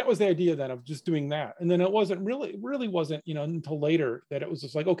the idea then of just doing that. And then it really wasn't, until later that it was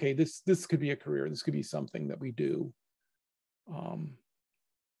just like, okay, this could be a career. This could be something that we do.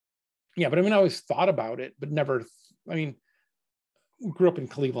 Yeah, but I mean, I always thought about it, but never, we grew up in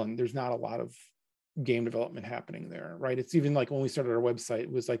Cleveland. There's not a lot of game development happening there, right? It's even like when we started our website,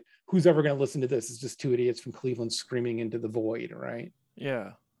 it was like, who's ever going to listen to this? It's just two idiots from Cleveland screaming into the void, right?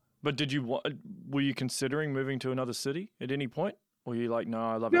 Yeah. But were you considering moving to another city at any point? Or were you like, no,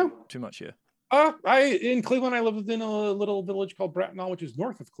 I love it too much here? In Cleveland, I lived in a little village called Bracknell, which is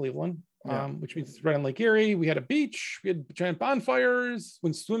north of Cleveland, which means it's right on Lake Erie. We had a beach, we had giant bonfires,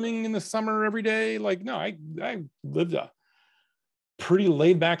 went swimming in the summer every day. Like, no, I lived a pretty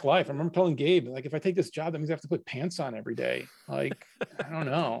laid back life. I remember telling Gabe, like, if I take this job, that means I have to put pants on every day. Like, I don't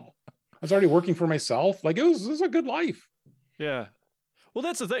know. I was already working for myself. Like, it was a good life. Yeah. Well,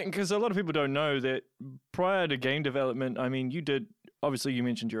 that's the thing, because a lot of people don't know that prior to game development, I mean, obviously you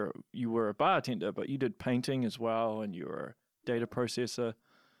mentioned you were a bartender, but you did painting as well, and you were a data processor.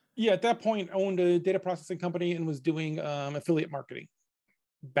 Yeah, at that point, I owned a data processing company and was doing affiliate marketing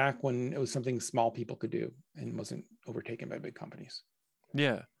back when it was something small people could do and wasn't overtaken by big companies.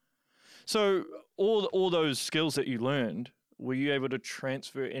 Yeah. So all those skills that you learned, were you able to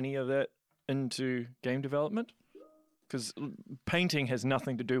transfer any of that into game development? Because painting has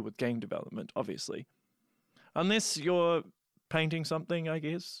nothing to do with game development, obviously, unless you're painting something, I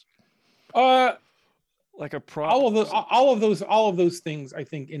guess. Like a prop. All of those things, I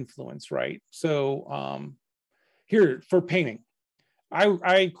think, influence, right? So here for painting,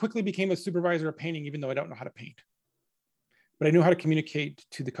 I quickly became a supervisor of painting, even though I don't know how to paint, but I knew how to communicate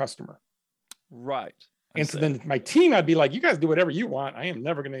to the customer. Right. And so then my team, I'd be like, you guys do whatever you want. I am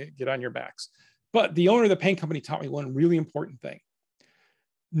never going to get on your backs. But the owner of the paint company taught me one really important thing.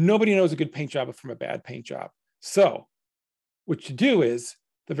 Nobody knows a good paint job from a bad paint job. So what you do is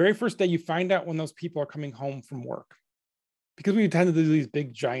the very first day you find out when those people are coming home from work, because we tend to do these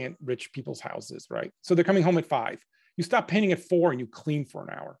big, giant, rich people's houses, right? So they're coming home at 5. You stop painting at 4 and you clean for an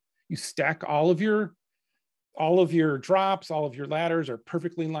hour. You stack all of your drops, all of your ladders are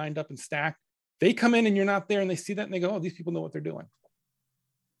perfectly lined up and stacked. They come in and you're not there and they see that and they go, oh, these people know what they're doing.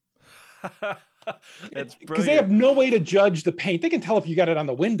 That's because they have no way to judge the paint. They can tell if you got it on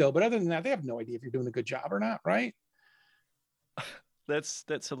the window, but other than that, they have no idea if you're doing a good job or not, right? That's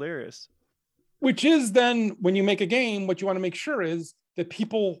hilarious. Which is then when you make a game, what you want to make sure is that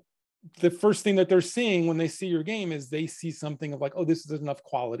people, the first thing that they're seeing when they see your game is they see something of like, oh, this is enough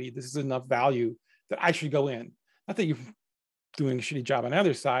quality, this is enough value that I should go in. Not that you're doing a shitty job on the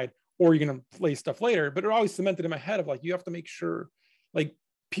other side, or you're going to play stuff later, but it always cemented in my head of like, you have to make sure, like,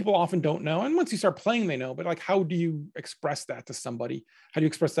 people often don't know. And once you start playing, they know, but like, how do you express that to somebody? How do you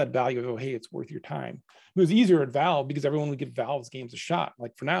express that value of, oh, hey, it's worth your time? It was easier at Valve because everyone would give Valve's games a shot.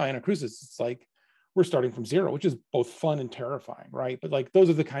 Like for now, Anacrusis, it's like, we're starting from zero, which is both fun and terrifying, right? But like, those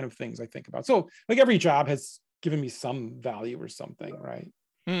are the kind of things I think about. So like every job has given me some value or something, right?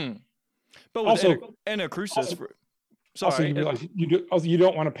 But with also, Anacrusis, also you realize you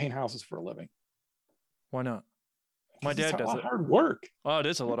don't want to paint houses for a living. Why not? My dad does it. Hard work. Oh, it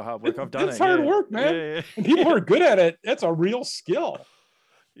is a lot of hard work. I've done it. It's hard work, man. Yeah. And people who are good at it, it's a real skill.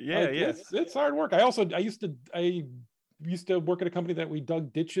 Yeah. It's hard work. I used to work at a company that we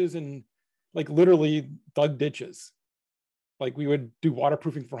dug ditches and like literally dug ditches. Like we would do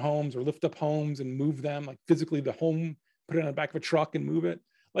waterproofing for homes or lift up homes and move them, like physically the home, put it on the back of a truck and move it.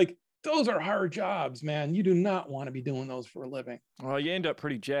 Like those are hard jobs, man. You do not want to be doing those for a living. Well, you end up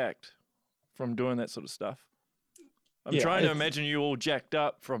pretty jacked from doing that sort of stuff. I'm trying to imagine you all jacked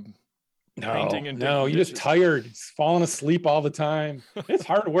up from painting and you're just tired, falling asleep all the time. It's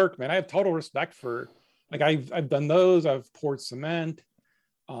hard work, man. I have total respect for, like, I've done those. I've poured cement.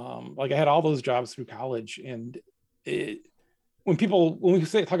 Like I had all those jobs through college, and when we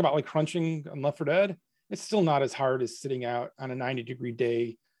talk about like crunching on Left 4 Dead, it's still not as hard as sitting out on a 90-degree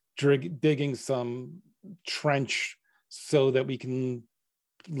day, digging some trench so that we can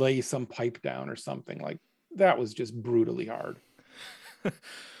lay some pipe down or something. Like that was just brutally hard.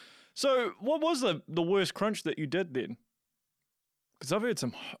 So what was the worst crunch that you did then? Because I've heard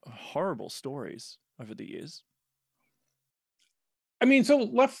some horrible stories over the years. I mean, so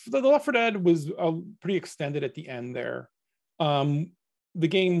the Left 4 Dead was pretty extended at the end there. The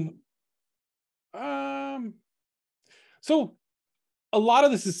game, so a lot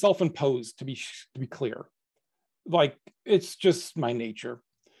of this is self-imposed, to be clear. Like it's just my nature.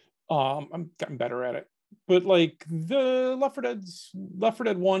 I'm getting better at it, but like the Left 4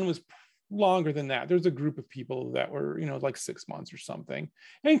 Dead 1 was longer than that. There's a group of people that were, like 6 months or something.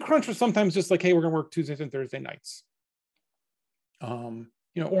 And crunch was sometimes just like, hey, we're gonna work Tuesdays and Thursday nights.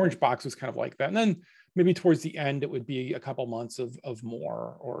 Orange Box was kind of like that. And then maybe towards the end, it would be a couple months of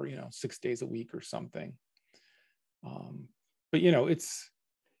more, or, 6 days a week or something. But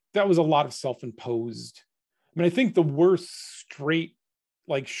that was a lot of self-imposed. I mean, I think the worst straight,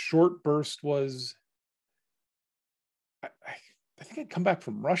 like short burst was, I think I'd come back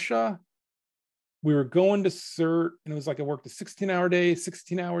from Russia. We were going to CERT, and it was like I worked a 16-hour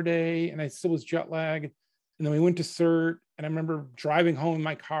day, and I still was jet lagged. And then we went to CERT, and I remember driving home in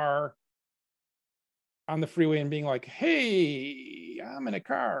my car on the freeway and being like, hey, I'm in a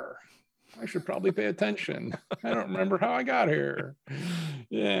car. I should probably pay attention. I don't remember how I got here.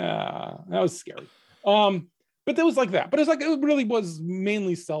 Yeah, that was scary. But it was like that. But it's like, it really was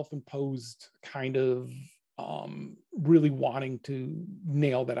mainly self-imposed kind of really wanting to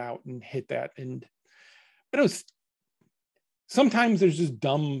nail that out and hit that. But it was, sometimes there's just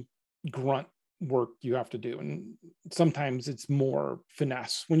dumb grunt work you have to do, and sometimes it's more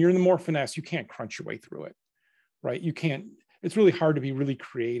finesse. When you're in the more finesse, you can't crunch your way through it, right? You can't. It's really hard to be really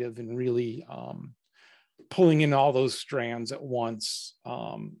creative and really pulling in all those strands at once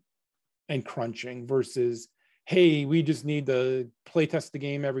and crunching versus, hey, we just need to play test the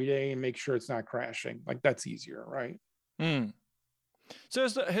game every day and make sure it's not crashing. Like that's easier, right? So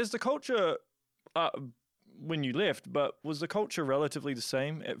has the culture when you left, but was the culture relatively the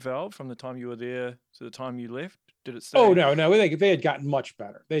same at Valve from the time you were there to the time you left? Did it stay? Oh, no. They had gotten much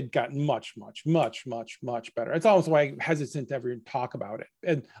better. They'd gotten much better. It's almost why I'm hesitant to ever talk about it.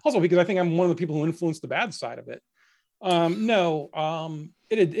 And also because I think I'm one of the people who influenced the bad side of it.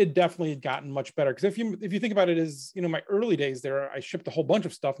 It definitely had gotten much better. Because if you think about it as, my early days there, I shipped a whole bunch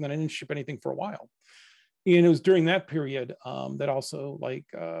of stuff and then I didn't ship anything for a while. And it was during that period that also, like,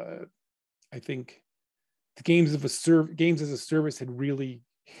 I think the games as a service had really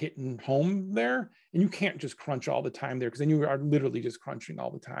hitting home there, and you can't just crunch all the time there, because then you are literally just crunching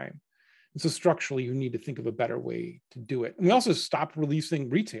all the time. And so structurally, you need to think of a better way to do it. And we also stopped releasing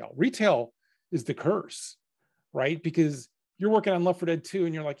retail. Retail is the curse, right? Because you're working on Left 4 Dead 2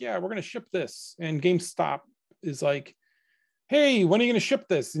 and you're like, yeah, we're going to ship this. And GameStop is like, hey, when are you going to ship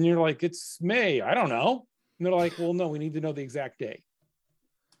this? And you're like, it's May. I don't know. And they're like, well, no, we need to know the exact day.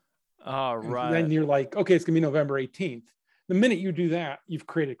 Oh, right. And then you're like, okay, it's going to be November 18th. The minute you do that, you've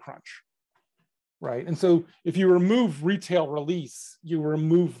created crunch, right? And so if you remove retail release, you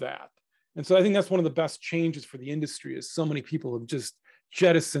remove that. And so I think that's one of the best changes for the industry is so many people have just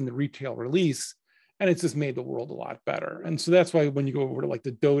jettisoned the retail release, and it's just made the world a lot better. And so that's why when you go over to like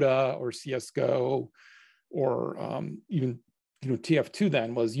the Dota or CSGO or even TF2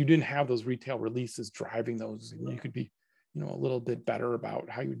 then was you didn't have those retail releases driving those, and you could be a little bit better about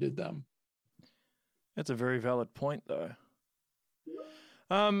how you did them. That's a very valid point, though.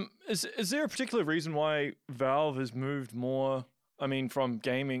 Is there a particular reason why Valve has moved more, from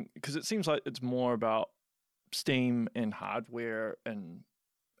gaming? Because it seems like it's more about Steam and hardware and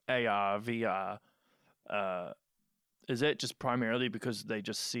AR, VR. Is that just primarily because they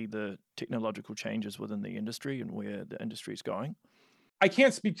just see the technological changes within the industry and where the industry is going? I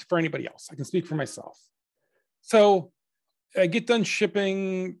can't speak for anybody else. I can speak for myself. So I get done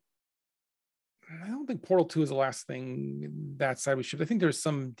shipping. I don't think Portal 2 is the last thing that side we shipped. I think there's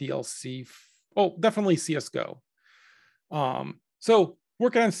some DLC. Definitely CSGO. So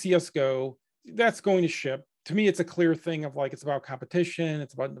working on CSGO, that's going to ship. To me, it's a clear thing of like, it's about competition.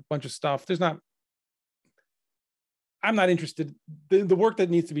 It's about a bunch of stuff. I'm not interested. The work that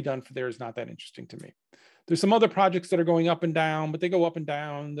needs to be done for there is not that interesting to me. There's some other projects that are going up and down, but they go up and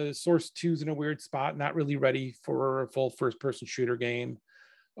down. The Source 2 is in a weird spot, not really ready for a full first-person shooter game.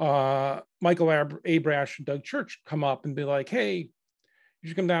 Michael Abrash and Doug Church come up and be like, hey, you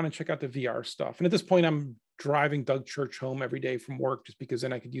should come down and check out the VR stuff. And at this point, I'm driving Doug Church home every day from work just because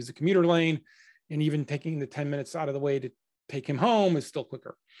then I could use the commuter lane, and even taking the 10 minutes out of the way to take him home is still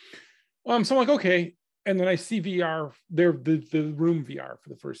quicker. So I'm like, okay. And then I see VR, the room VR for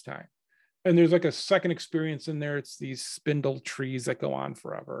the first time. And there's like a second experience in there. It's these spindle trees that go on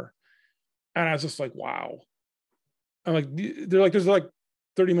forever. And I was just like, wow. I'm like, they're like, there's like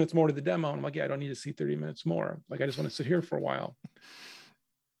 30 minutes more to the demo. And I'm like, yeah, I don't need to see 30 minutes more. Like, I just want to sit here for a while.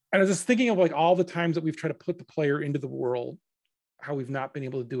 And I was just thinking of like all the times that we've tried to put the player into the world, how we've not been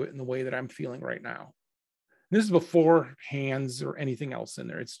able to do it in the way that I'm feeling right now. And this is before hands or anything else in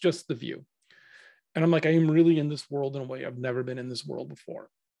there. It's just the view. And I'm like, I am really in this world in a way I've never been in this world before.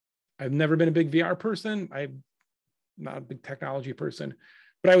 I've never been a big VR person. I'm not a big technology person,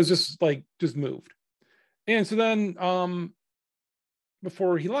 but I was just moved. And so then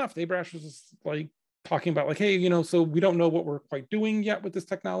before he left, Abrash was just like talking about like, hey, so we don't know what we're quite doing yet with this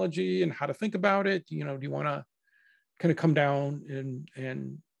technology and how to think about it. Do you want to kind of come down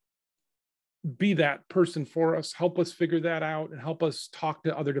and be that person for us, help us figure that out and help us talk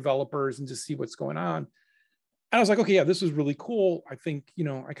to other developers and just see what's going on. And I was like, okay, yeah, this was really cool. I think,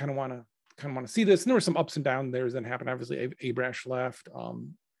 I kind of want to see this. And there were some ups and downs there that happened. Obviously, Abrash left,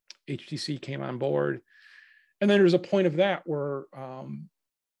 HTC came on board. And then there was a point of that where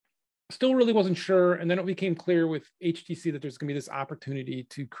still really wasn't sure. And then it became clear with HTC that there's going to be this opportunity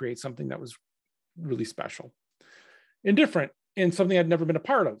to create something that was really special and different and something I'd never been a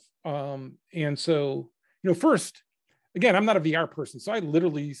part of. And so, first, again, I'm not a VR person. So I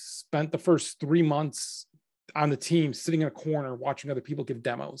literally spent the first 3 months on the team sitting in a corner watching other people give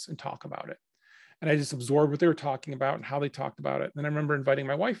demos and talk about it. And I just absorbed what they were talking about and how they talked about it. And then I remember inviting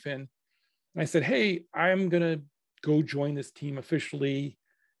my wife in and I said, hey, I'm going to go join this team officially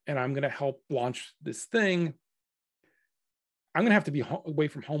and I'm going to help launch this thing. I'm going to have to be away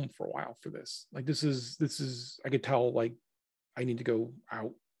from home for a while for this. Like, this is, I could tell, like, I need to go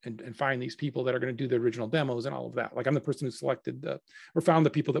out and find these people that are going to do the original demos and all of that. Like, I'm the person who selected or found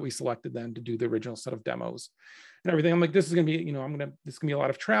the people that we selected then to do the original set of demos and everything. I'm like, this is going to be, this is going to be a lot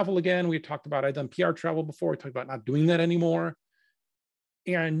of travel again. We had talked about, I'd done PR travel before. We talked about not doing that anymore.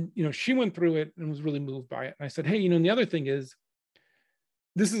 And, she went through it and was really moved by it. And I said, hey, and the other thing is,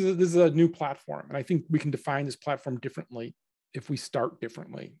 this is a new platform. And I think we can define this platform differently if we start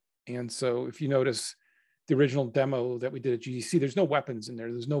differently. And so if you notice the original demo that we did at GDC, there's no weapons in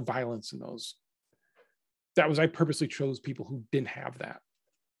there. There's no violence in those. I purposely chose people who didn't have that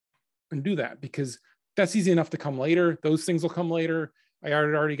and do that because that's easy enough to come later. Those things will come later. I had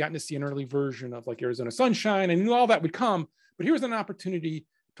already gotten to see an early version of like Arizona Sunshine. I knew all that would come, but here was an opportunity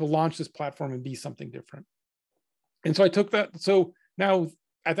to launch this platform and be something different. And so I took that. So now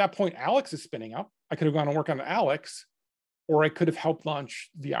at that point, Alex is spinning up. I could have gone and work on Alex, or I could have helped launch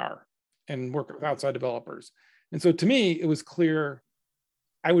VR and work with outside developers. And so to me, it was clear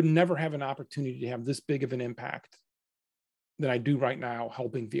I would never have an opportunity to have this big of an impact than I do right now,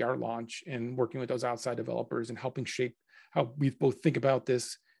 helping VR launch and working with those outside developers and helping shape how we both think about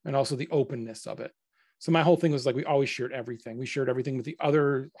this and also the openness of it. So my whole thing was like, we always shared everything. We shared everything with the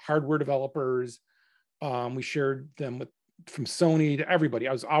other hardware developers. We shared them with from Sony to everybody.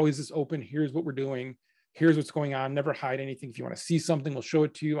 I was always this open. Here's what we're doing. Here's what's going on. Never hide anything. If you want to see something, we'll show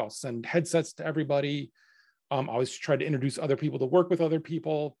it to you. I'll send headsets to everybody. Always try to introduce other people to work with other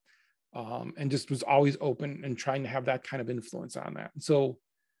people. And just was always open and trying to have that kind of influence on that. And so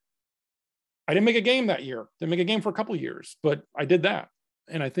I didn't make a game that year. Didn't make a game for a couple of years, but I did that.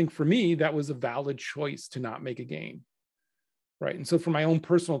 And I think for me, that was a valid choice to not make a game. Right. And so for my own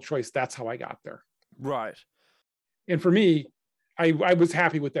personal choice, that's how I got there. Right. And for me, I was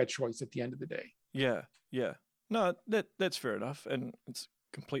happy with that choice at the end of the day. Yeah. Yeah. No, that's fair enough. And it's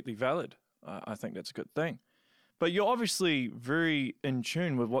completely valid. I think that's a good thing. But you're obviously very in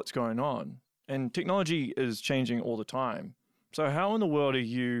tune with what's going on, and technology is changing all the time. So how in the world are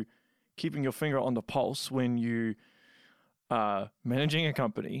you keeping your finger on the pulse when you are managing a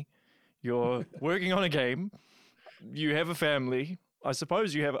company, you're working on a game, you have a family,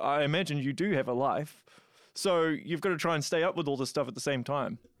 I imagine you do have a life. So you've got to try and stay up with all this stuff at the same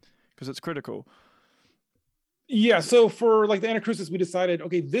time because it's critical. Yeah. So for like the Anacrusis, we decided,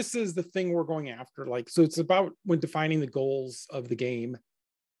 okay, this is the thing we're going after. Like, so it's about when defining the goals of the game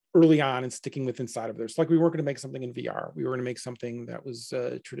early on and sticking with inside of there. So like we weren't going to make something in VR. We were going to make something that was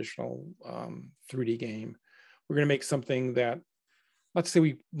a traditional 3D game. We're going to make something that, let's say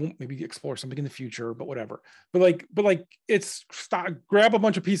we won't maybe explore something in the future, but whatever. But like it's grab a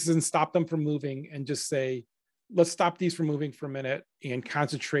bunch of pieces and stop them from moving and just say, let's stop these from moving for a minute and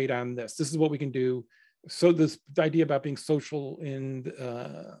concentrate on this. This is what we can do. So the idea about being social in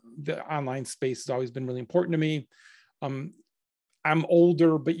the online space has always been really important to me. I'm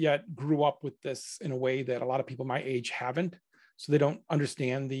older, but yet grew up with this in a way that a lot of people my age haven't. So they don't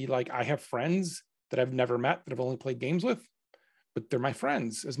understand I have friends that I've never met, that I've only played games with, but they're my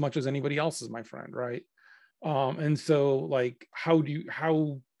friends as much as anybody else is my friend, right? And so like, how do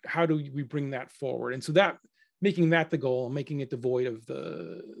we bring that forward? And so that, making that the goal, making it devoid of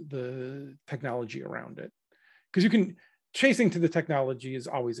the technology around it. Because chasing to the technology is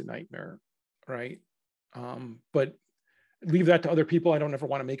always a nightmare, right? But leave that to other people. I don't ever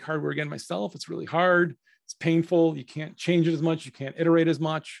want to make hardware again myself. It's really hard. It's painful. You can't change it as much. You can't iterate as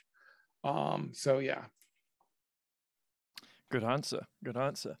much. So yeah. Good answer. Good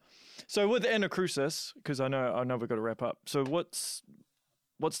answer. So with Anacrusis, because I know we've got to wrap up. So what's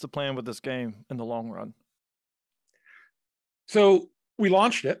the plan with this game in the long run? So we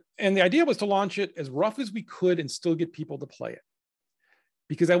launched it, and the idea was to launch it as rough as we could and still get people to play it.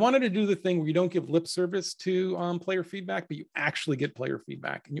 Because I wanted to do the thing where you don't give lip service to player feedback, but you actually get player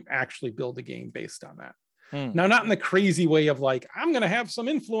feedback and you actually build a game based on that. Now, not in the crazy way of like, I'm going to have some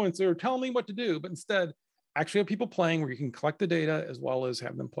influencer tell me what to do, but instead actually have people playing where you can collect the data as well as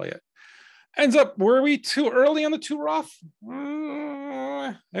have them play it. Ends up, were we too early on the too rough?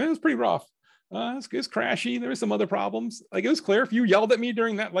 It was pretty rough. It was crashy. There were some other problems. Like it was clear if you yelled at me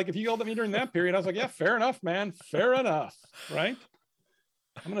during that, period, I was like, yeah, fair enough, man. Fair enough. Right.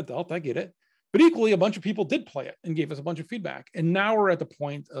 I'm an adult. I get it. But equally, a bunch of people did play it and gave us a bunch of feedback. And now we're at the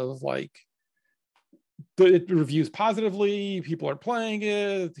point of like, it reviews positively. People are playing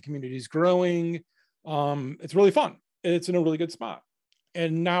it. The community is growing. It's really fun. It's in a really good spot.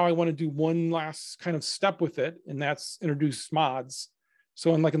 And now I want to do one last kind of step with it. And that's introduce mods.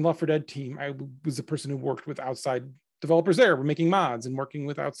 So in Left 4 Dead team, I was the person who worked with outside developers there. We're making mods and working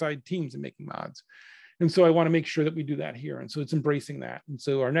with outside teams and making mods. And so I want to make sure that we do that here. And so it's embracing that. And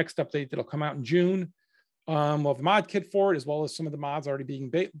so our next update that'll come out in June, we'll have the mod kit for it, as well as some of the mods already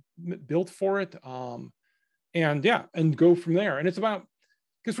being built for it. And go from there. And it's about,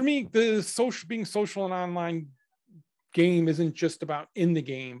 because for me, being social and online game isn't just about in the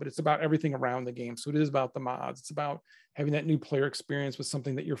game, but it's about everything around the game. So it is about the mods. It's about having that new player experience with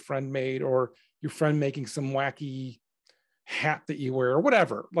something that your friend made, or your friend making some wacky hat that you wear or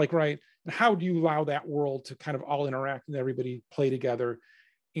whatever, right? And how do you allow that world to kind of all interact and everybody play together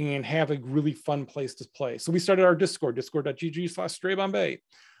and have a really fun place to play? So we started our discord.gg/StrayBombay.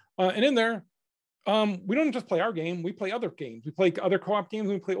 And in there, we don't just play our game, we play other games. We play other co-op games,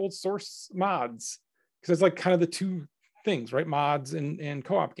 and we play old source mods, because it's like kind of the two things, right? Mods and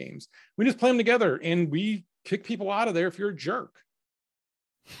co-op games. We just play them together, and we kick people out of there if you're a jerk.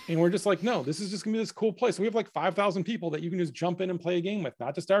 And we're just like, no, this is just gonna be this cool place. So we have like 5,000 people that you can just jump in and play a game with,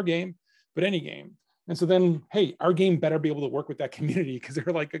 not just our game, but any game. And so then, hey, our game better be able to work with that community, because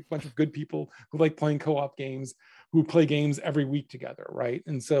they're like a bunch of good people who like playing co-op games, who play games every week together, right?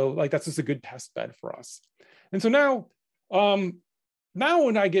 And so like that's just a good test bed for us. And so now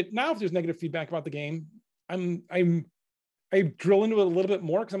if there's negative feedback about the game, I drill into it a little bit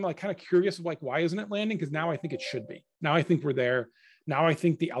more because I'm like kind of curious of like, why isn't it landing? Because now I think it should be. Now I think we're there. Now I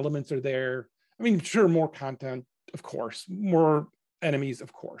think the elements are there. I mean, sure, more content, of course, more enemies,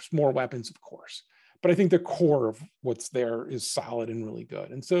 of course, more weapons, of course. But I think the core of what's there is solid and really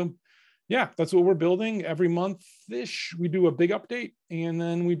good. And so, yeah, that's what we're building. Every month-ish, we do a big update and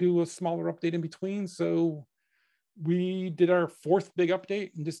then we do a smaller update in between. So we did our 4th big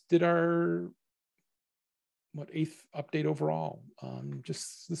update and just did our 8th update overall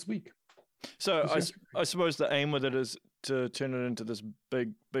just this week. So I suppose the aim with it is to turn it into this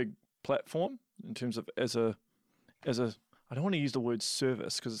big platform in terms of as a I don't want to use the word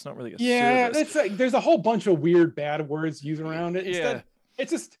service because it's not really a service. Yeah, it's like there's a whole bunch of weird bad words used around it. Instead,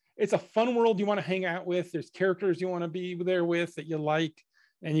 it's a fun world you want to hang out with. There's characters you want to be there with that you like,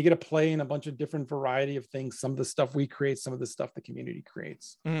 and you get to play in a bunch of different variety of things. Some of the stuff we create, some of the stuff the community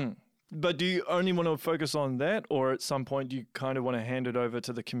creates. But do you only want to focus on that, or at some point do you kind of want to hand it over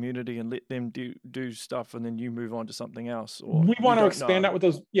to the community and let them do stuff, and then you move on to something else? Or we want to expand out what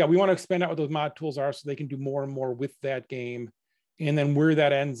those. Yeah, we want to expand out what those mod tools are, so they can do more and more with that game. And then where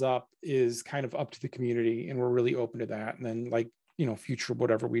that ends up is kind of up to the community, and we're really open to that. And then like future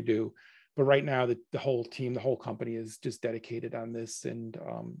whatever we do. But right now, the whole team, the whole company is just dedicated on this. And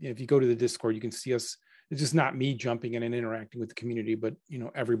if you go to the Discord, you can see us. It's just not me jumping in and interacting with the community, but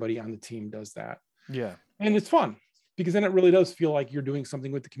everybody on the team does that. Yeah. And it's fun because then it really does feel like you're doing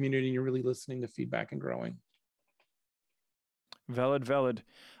something with the community and you're really listening to feedback and growing. Valid.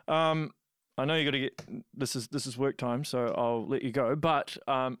 I know you got to get, this is work time, so I'll let you go. But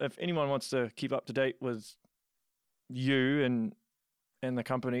if anyone wants to keep up to date with you and the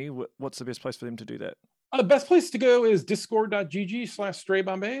company, what's the best place for them to do that? The best place to go is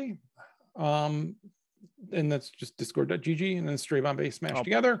discord.gg/StrayBombay. And that's just discord.gg and then Stray Bombay smashed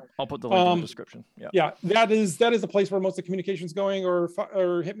together. I'll put the link in the description. Yeah, that is the place where most of the communication is going,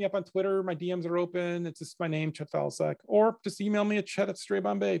 or hit me up on Twitter. My DMs are open. It's just my name, Chet Faliszek, or just email me at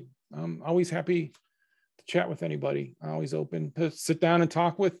chet@StrayBombay. I'm always happy to chat with anybody. I'm always open to sit down and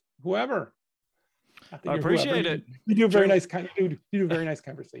talk with whoever. I appreciate it. You do very nice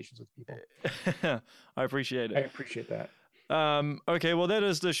conversations with people. I appreciate it. I appreciate that. Okay, well, that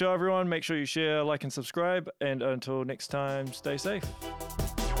is the show, everyone. Make sure you share, like, and subscribe. And until next time, stay safe.